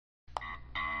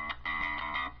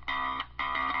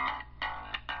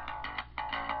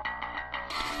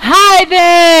Hi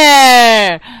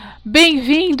there!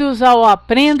 Bem-vindos ao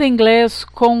Aprenda Inglês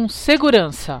com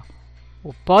Segurança,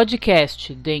 o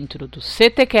podcast dentro do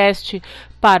CTcast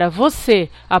para você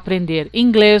aprender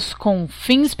inglês com um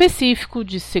fim específico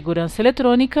de segurança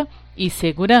eletrônica e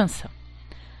segurança.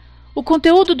 O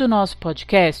conteúdo do nosso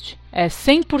podcast é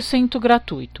 100%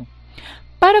 gratuito.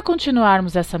 Para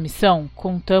continuarmos essa missão,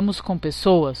 contamos com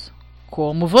pessoas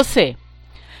como você.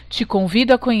 Te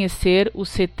convido a conhecer o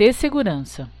CT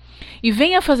Segurança. E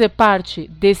venha fazer parte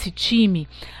desse time.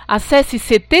 Acesse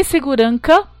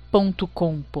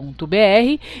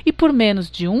ctseguranca.com.br e por menos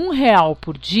de R$1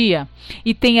 por dia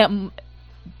e tenha...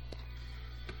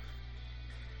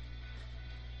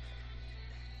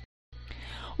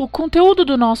 O conteúdo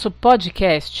do nosso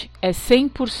podcast é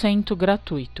 100%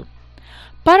 gratuito.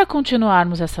 Para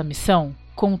continuarmos essa missão,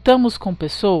 contamos com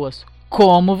pessoas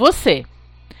como você.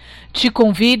 Te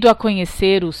convido a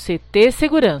conhecer o CT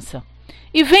Segurança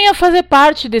e venha fazer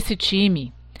parte desse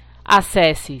time.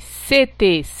 Acesse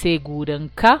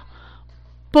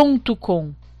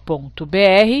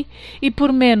ctseguranca.com.br e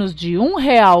por menos de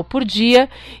R$1 por dia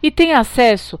e tenha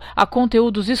acesso a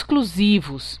conteúdos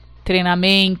exclusivos,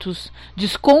 treinamentos,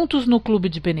 descontos no clube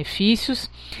de benefícios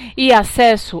e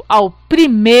acesso ao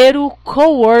primeiro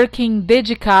coworking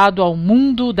dedicado ao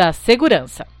mundo da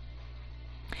segurança.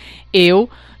 Eu,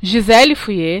 Gisele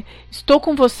Fouier, estou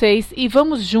com vocês e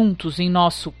vamos juntos em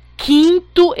nosso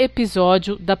 5º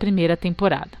episódio da primeira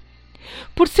temporada.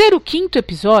 Por ser o 5º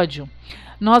episódio,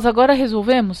 nós agora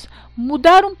resolvemos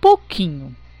mudar um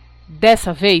pouquinho.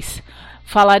 Dessa vez,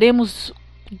 falaremos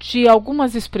de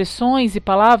algumas expressões e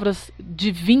palavras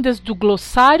vindas do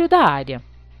glossário da área.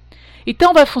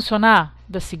 Então vai funcionar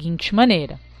da seguinte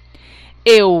maneira.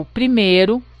 Eu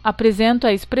primeiro apresento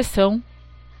as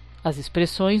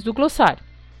expressões do glossário.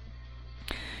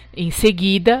 Em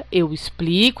seguida, eu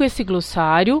explico esse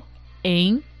glossário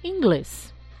em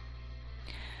inglês.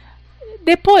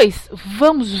 Depois,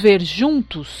 vamos ver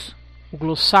juntos o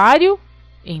glossário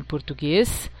em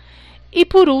português e,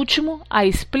 por último, a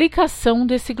explicação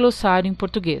desse glossário em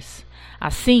português.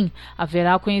 Assim,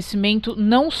 haverá conhecimento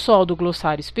não só do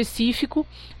glossário específico,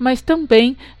 mas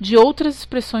também de outras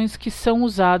expressões que são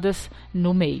usadas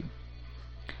no meio.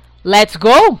 Let's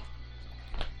go!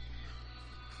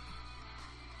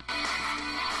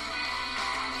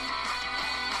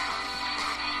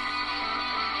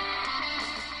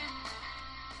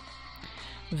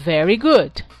 Very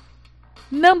good.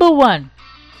 Number 1.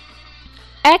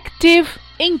 Active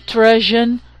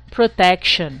Intrusion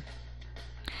Protection.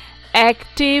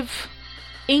 Active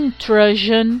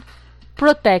Intrusion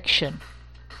Protection.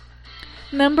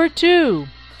 Number 2.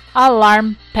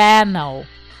 Alarm Panel.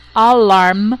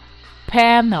 Alarm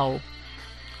Panel.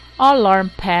 Alarm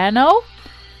Panel.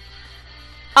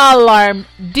 Alarm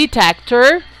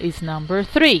Detector is number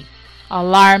 3.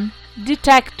 Alarm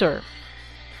Detector.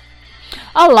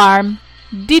 Alarm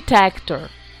detector.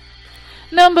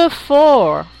 Number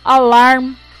 4,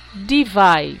 alarm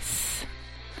device.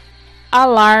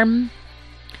 Alarm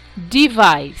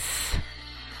device.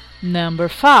 Number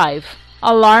 5,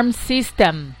 alarm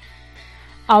system.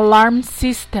 Alarm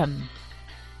system.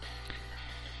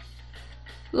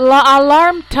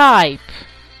 Alarm type.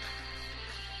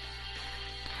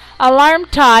 Alarm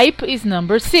type is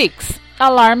number 6.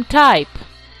 Alarm type.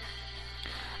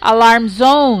 Alarm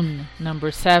zone,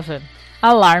 number 7.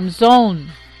 Alarm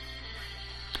zone.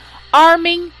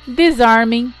 Arming,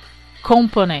 disarming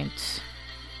components.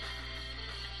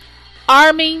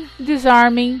 Arming,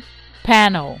 disarming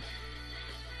panel.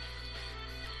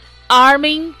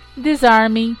 Arming,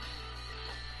 disarming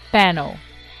panel.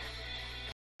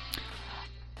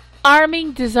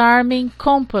 Arming, disarming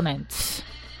components.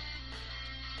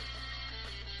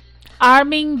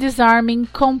 Arming, disarming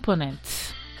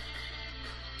components.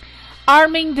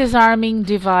 Arming, disarming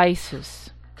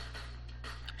devices.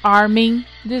 Arming,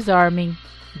 disarming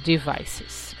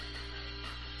devices.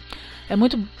 É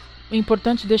muito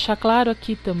importante deixar claro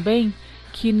aqui também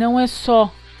que não é só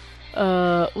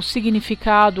o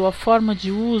significado, a forma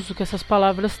de uso que essas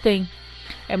palavras têm.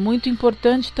 É muito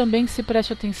importante também que se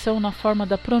preste atenção na forma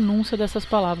da pronúncia dessas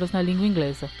palavras na língua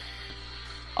inglesa.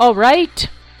 Alright?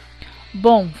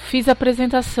 Bom, fiz a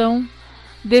apresentação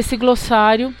desse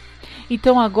glossário.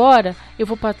 Então agora eu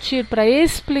vou partir para a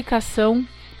explicação,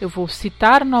 eu vou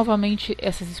citar novamente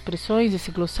essas expressões,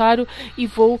 esse glossário, e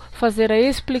vou fazer a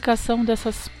explicação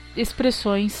dessas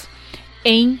expressões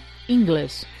em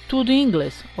inglês. Tudo em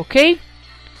inglês, ok?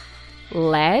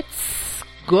 Let's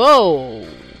go!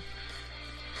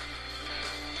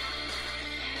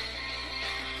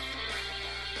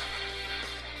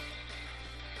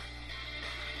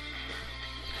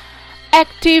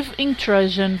 active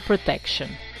intrusion protection.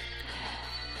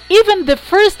 Even the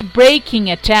first breaking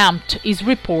attempt is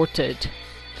reported.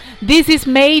 This is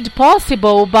made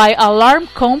possible by alarm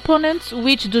components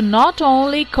which do not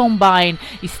only combine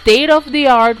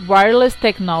state-of-the-art wireless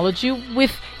technology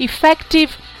with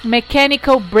effective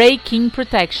mechanical breaking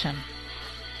protection,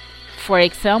 for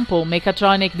example,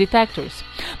 mechatronic detectors,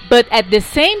 but at the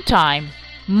same time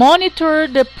monitor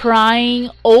the prying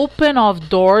open of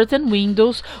doors and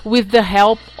windows with the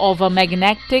help of a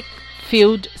magnetic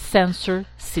field sensor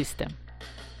system.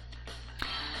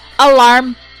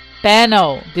 Alarm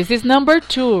panel. This is number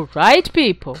 2, right,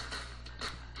 people?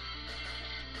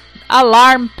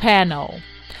 Alarm panel.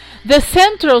 The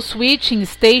central switching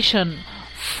station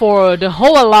for the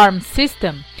whole alarm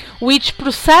system, which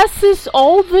processes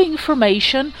all the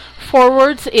information,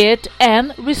 forwards it,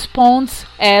 and responds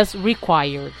as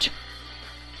required.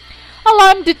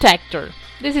 Alarm detector.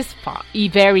 This is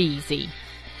very easy.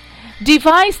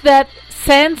 Device that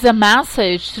sends a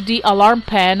message to the alarm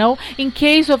panel in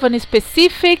case of a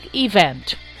specific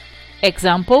event.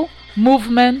 Example,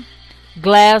 movement,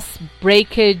 glass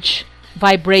breakage,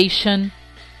 vibration,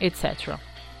 etc.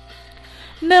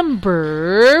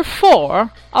 Number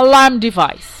 4, alarm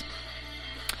device.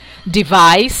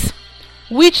 Device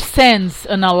which sends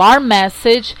an alarm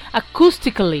message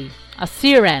acoustically, a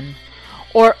siren,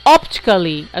 or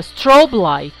optically, a strobe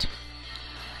light.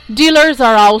 Dealers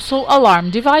are also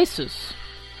alarm devices.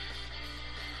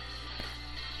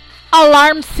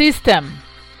 Alarm system.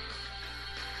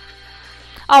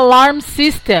 Alarm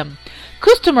system.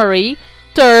 Customary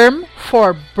term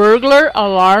for burglar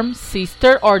alarm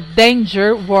system or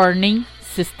danger warning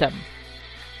system.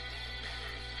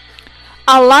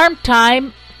 Alarm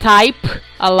type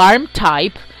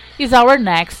is our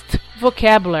next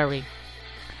vocabulary.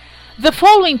 The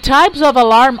following types of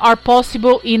alarm are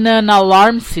possible in an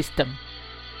alarm system.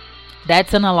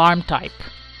 That's an alarm type.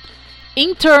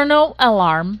 Internal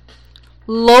alarm,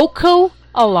 local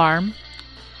alarm,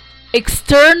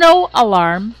 external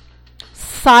alarm,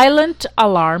 silent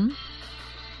alarm,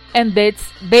 and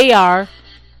they are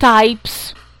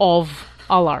types of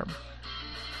alarm.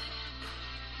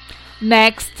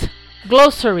 Next,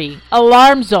 glossary,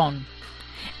 alarm zone.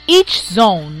 Each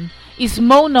zone is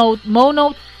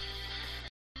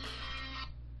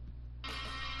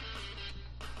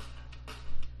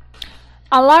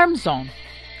Alarm zone.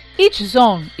 Each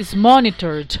zone is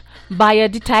monitored by a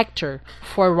detector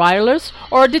for wireless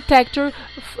or detector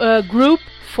group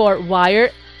for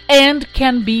wire and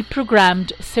can be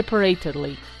programmed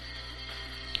separately.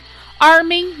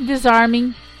 Arming,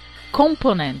 disarming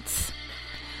components.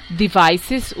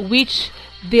 Devices which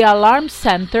the alarm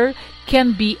center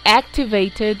can be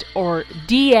activated or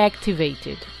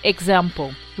deactivated.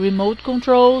 Example, remote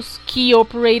controls,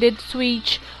 key-operated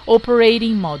switch,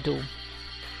 operating module.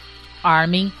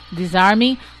 Arming,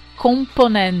 disarming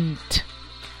component.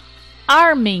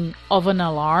 Arming of an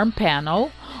alarm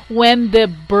panel when the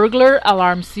burglar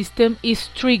alarm system is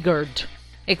triggered.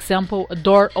 Example, a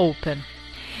door open.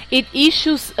 It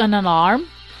issues an alarm.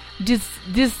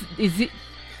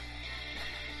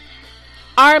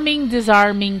 Arming,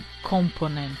 disarming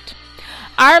component.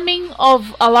 Arming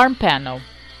of alarm panel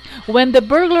when the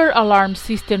burglar alarm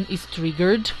system is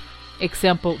triggered.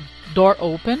 Example, door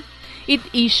open. It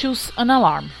issues an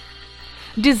alarm.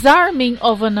 Disarming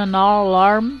of an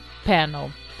alarm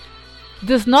panel.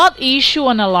 Does not issue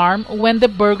an alarm when the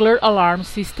burglar alarm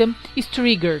system is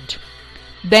triggered.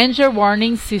 Danger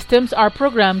warning systems are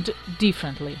programmed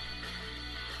differently.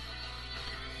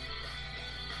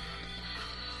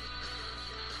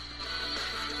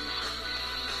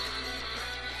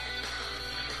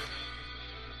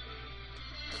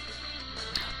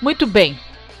 Muito bem,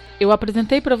 eu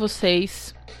apresentei para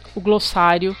vocês o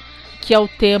glossário, que é o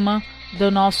tema do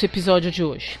nosso episódio de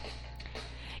hoje.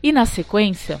 E na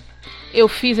sequência, eu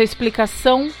fiz a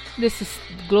explicação desses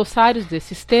glossários,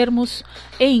 desses termos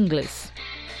em inglês.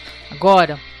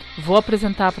 Agora, vou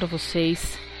apresentar para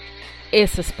vocês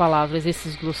essas palavras,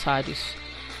 esses glossários,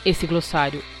 esse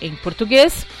glossário em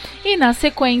português. E na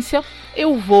sequência,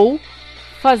 eu vou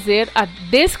fazer a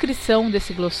descrição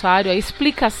desse glossário, a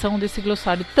explicação desse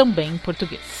glossário também em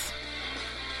português.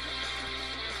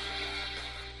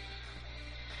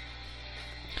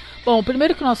 Bom, o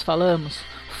primeiro que nós falamos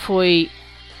foi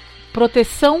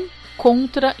proteção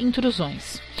contra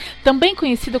intrusões, também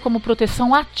conhecida como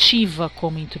proteção ativa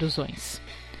como intrusões.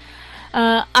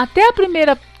 Até a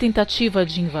primeira tentativa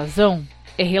de invasão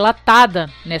é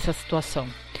relatada nessa situação.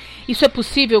 Isso é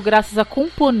possível graças a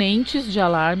componentes de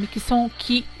alarme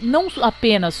que não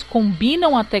apenas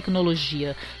combinam a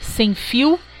tecnologia sem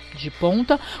fio de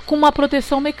ponta, com uma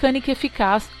proteção mecânica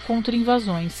eficaz contra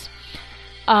invasões.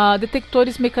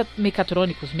 Detectores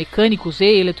mecânicos e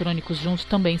eletrônicos juntos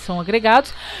também são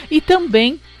agregados e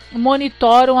também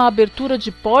monitoram a abertura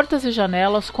de portas e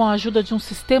janelas com a ajuda de um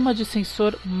sistema de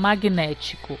sensor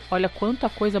magnético. Olha quanta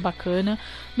coisa bacana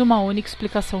numa única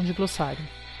explicação de glossário.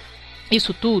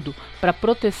 Isso tudo para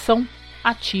proteção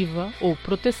ativa ou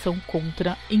proteção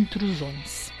contra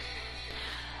intrusões.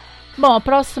 Bom, a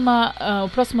próxima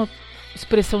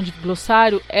expressão de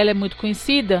glossário, ela é muito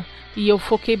conhecida e eu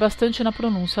foquei bastante na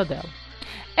pronúncia dela.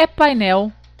 É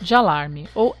painel de alarme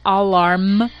ou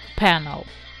alarm panel.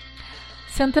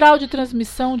 Central de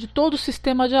transmissão de todo o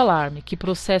sistema de alarme, que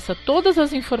processa todas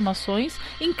as informações,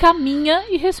 encaminha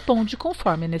e responde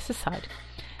conforme necessário.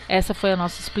 Essa foi a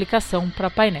nossa explicação para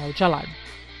painel de alarme.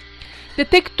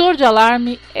 Detector de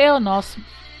alarme é o nosso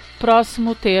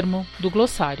próximo termo do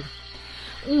glossário.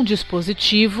 Um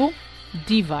dispositivo,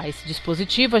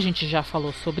 dispositivo, a gente já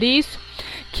falou sobre isso,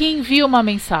 que envia uma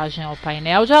mensagem ao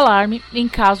painel de alarme em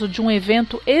caso de um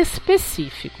evento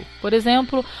específico. Por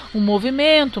exemplo, um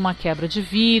movimento, uma quebra de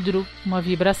vidro, uma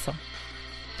vibração.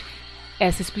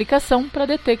 Essa explicação para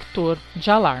detector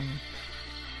de alarme.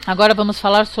 Agora vamos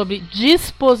falar sobre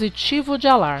dispositivo de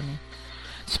alarme.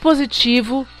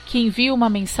 Dispositivo que envia uma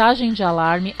mensagem de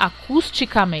alarme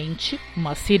acusticamente,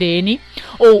 uma sirene,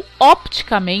 ou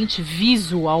opticamente,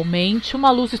 visualmente,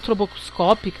 uma luz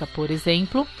estroboscópica, por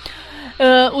exemplo.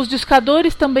 Os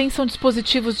discadores também são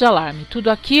dispositivos de alarme.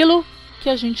 Tudo aquilo que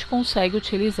a gente consegue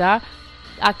utilizar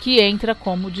aqui entra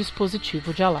como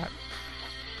dispositivo de alarme.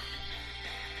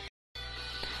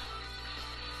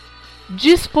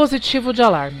 Dispositivo de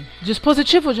alarme.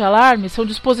 Dispositivo de alarme são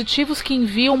dispositivos que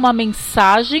enviam uma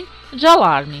mensagem de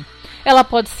alarme. Ela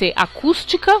pode ser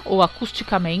acústica ou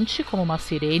acusticamente, como uma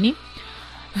sirene,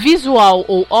 visual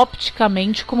ou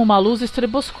opticamente, como uma luz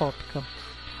estroboscópica.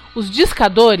 Os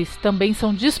discadores também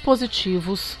são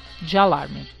dispositivos de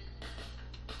alarme.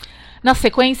 Na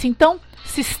sequência, então,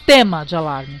 sistema de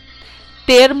alarme.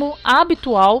 Termo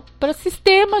habitual para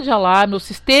sistema de alarme ou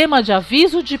sistema de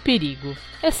aviso de perigo.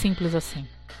 É simples assim.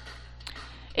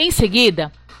 Em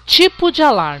seguida, tipo de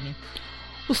alarme.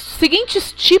 Os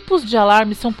seguintes tipos de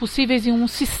alarme são possíveis em um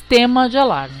sistema de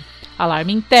alarme: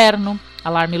 alarme interno,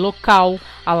 alarme local,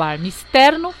 alarme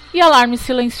externo e alarme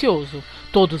silencioso.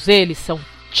 Todos eles são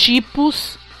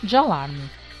tipos de alarme.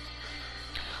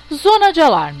 Zona de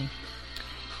alarme.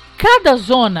 Cada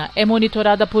zona é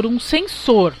monitorada por um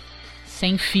sensor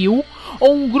sem fio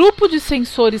ou um grupo de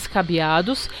sensores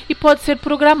cabeados e pode ser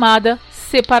programada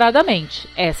separadamente.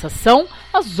 Essas são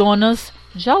as zonas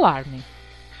de alarme.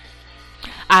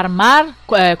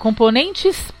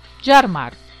 Componentes de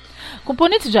armar.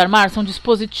 Componentes de armar são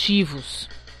dispositivos.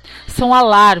 São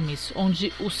alarmes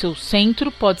onde o seu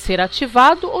centro pode ser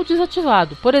ativado ou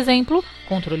desativado. Por exemplo,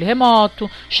 controle remoto,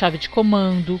 chave de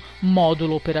comando,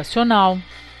 módulo operacional.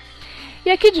 E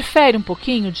aqui difere um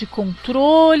pouquinho de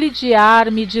controle de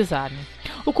arma e desarme.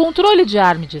 O controle de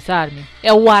arma e desarme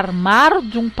é o armar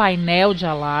de um painel de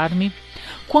alarme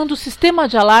quando o sistema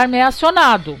de alarme é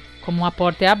acionado, como uma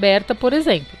porta é aberta, por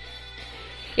exemplo.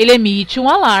 Ele emite um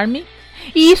alarme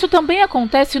e isso também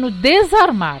acontece no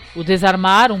desarmar. O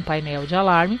desarmar um painel de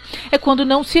alarme é quando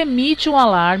não se emite um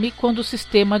alarme quando o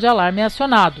sistema de alarme é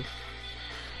acionado.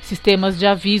 Sistemas de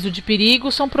aviso de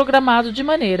perigo são programados de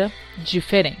maneira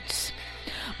diferentes.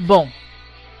 Bom,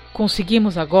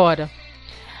 conseguimos agora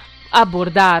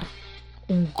abordar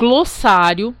um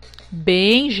glossário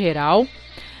bem geral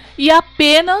e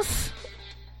apenas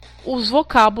os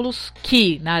vocábulos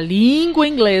que na língua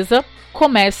inglesa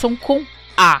começam com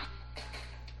A.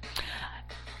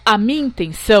 A minha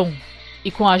intenção,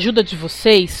 e com a ajuda de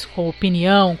vocês, com a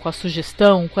opinião, com a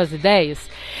sugestão, com as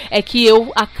ideias, é que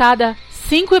eu a cada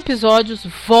 5 episódios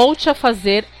volte a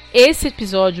fazer esse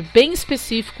episódio bem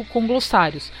específico com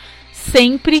glossários,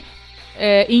 sempre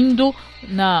indo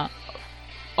na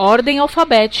ordem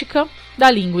alfabética da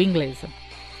língua inglesa.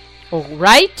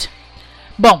 Alright?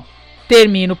 Bom,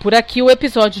 termino por aqui o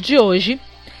episódio de hoje.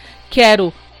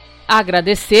 Quero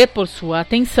agradecer por sua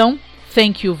atenção.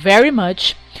 Thank you very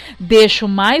much. Deixo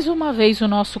mais uma vez o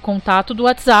nosso contato do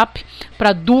WhatsApp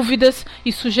para dúvidas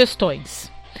e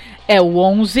sugestões. É o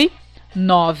 11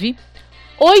 9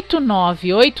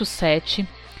 8987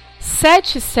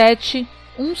 7715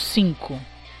 11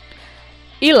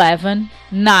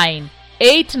 9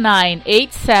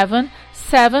 8987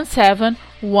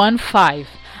 7715.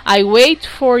 I wait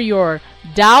for your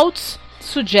doubts,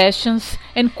 suggestions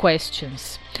and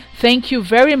questions. Thank you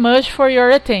very much for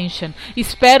your attention.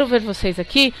 Espero ver vocês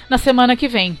aqui na semana que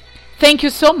vem. Thank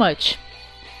you so much.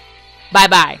 Bye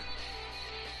bye.